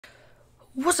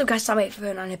What's up guys, Sam8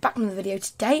 and I'm back from the video.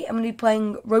 Today I'm going to be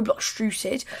playing Roblox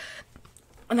Strucid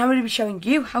and I'm going to be showing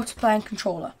you how to play on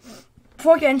controller.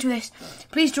 Before I get into this,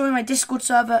 please join my Discord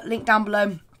server, link down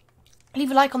below.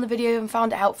 Leave a like on the video if you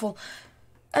found it helpful.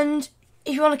 And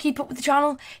if you want to keep up with the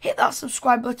channel, hit that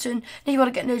subscribe button. And if you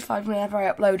want to get notified whenever I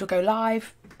upload or go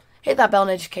live, hit that bell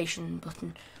notification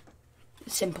button.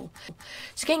 It's simple.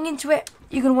 So getting into it,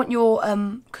 you're going to want your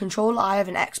controller. I have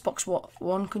an Xbox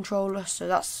One controller, so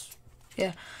that's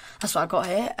what I got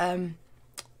here.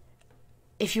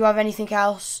 If you have anything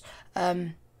else,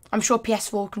 I'm sure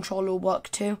PS4 controller will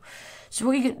work too. So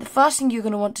the first thing you're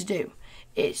going to want to do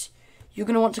is you're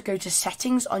going to want to go to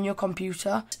settings on your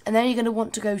computer, and then you're going to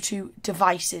want to go to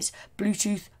devices,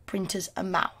 Bluetooth, printers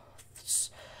and mouse,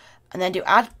 and then do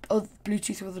add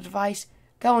Bluetooth with the device,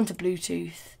 go on to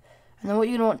Bluetooth, and then what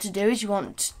you're going to want to do is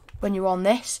when you're on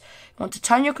this, you want to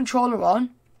turn your controller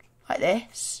on like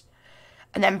this,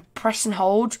 and then press and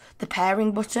hold the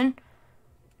pairing button.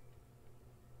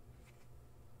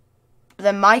 But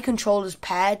then my controller's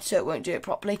paired, so it won't do it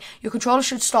properly. Your controller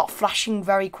should start flashing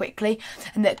very quickly,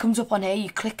 and then it comes up on here, you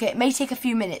click it. It may take a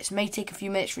few minutes, for it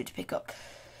to pick up.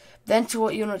 Then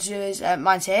what you want to do is,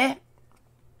 mine's here.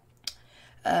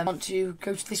 Want to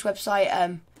go to this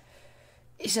website.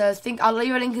 It's a thing, I'll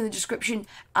leave a link in the description.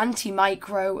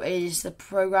 Anti-Micro is the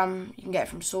program, you can get it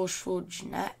from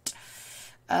SourceForge.net.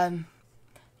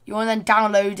 You want to then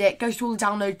download it, go through all the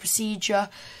download procedure,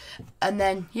 and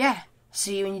then, yeah,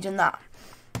 see you when you've done that.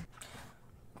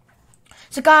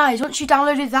 So guys, once you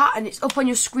downloaded that and it's up on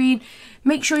your screen,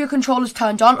 make sure your controller's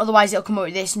turned on, otherwise it'll come up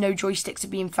with this no joysticks are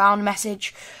being found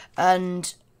message,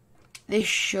 and this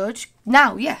should,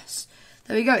 now, yes,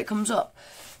 there we go, it comes up.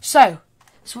 So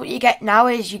what you get now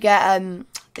is you get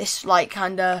this like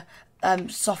kind of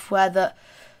software that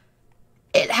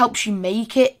it helps you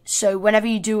make it, so whenever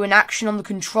you do an action on the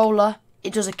controller,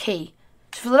 it does a key.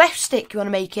 So for the left stick, you want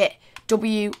to make it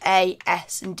W, A,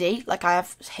 S, and D, like I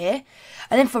have here.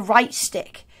 And then for right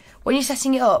stick, when you're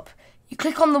setting it up, you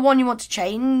click on the one you want to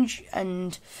change,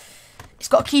 and it's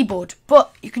got a keyboard,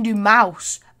 but you can do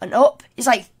mouse, and up is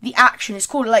like the action. It's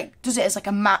called does it as like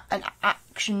an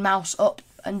action mouse up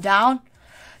and down.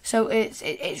 So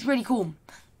it's really cool.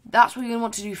 That's what you're going to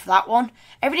want to do for that one.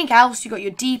 Everything else, you got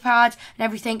your D-pad and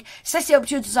everything. Set it up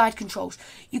to your desired controls.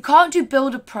 You can't do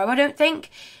Builder Pro, I don't think,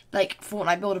 like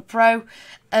Fortnite Builder Pro,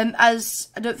 as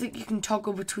I don't think you can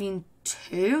toggle between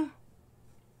two.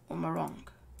 Or am I wrong?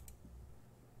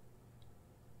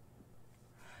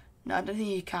 No, I don't think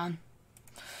you can.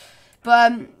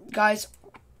 But guys,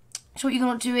 so what you're going to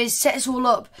want to do is set this all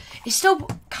up. It's still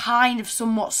kind of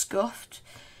somewhat scuffed.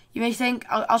 You may think,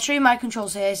 I'll show you my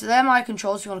controls here. So they're my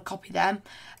controls, if you want to copy them.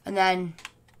 And then,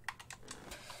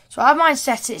 so I have mine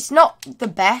set. It's not the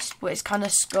best, but it's kind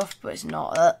of scuffed, but it's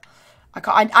not.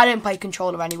 I don't play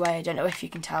controller anyway. I don't know if you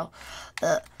can tell.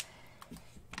 Oh,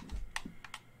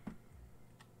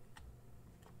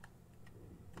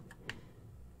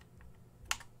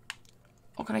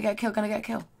 can I get a kill? Can I get a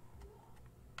kill?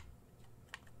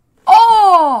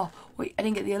 Oh! Wait, I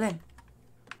didn't get the limb.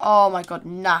 Oh my god,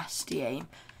 nasty aim.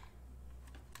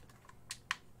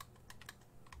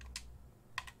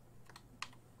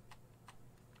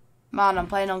 Man, I'm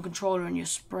playing on controller and you're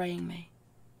spraying me.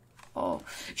 Oh,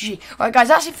 gee. Alright guys,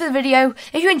 that's it for the video.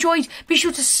 If you enjoyed, be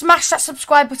sure to smash that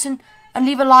subscribe button and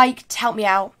leave a like to help me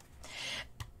out.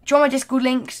 Join my Discord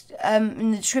links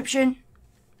in the description.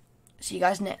 See you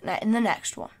guys in the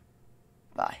next one.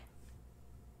 Bye.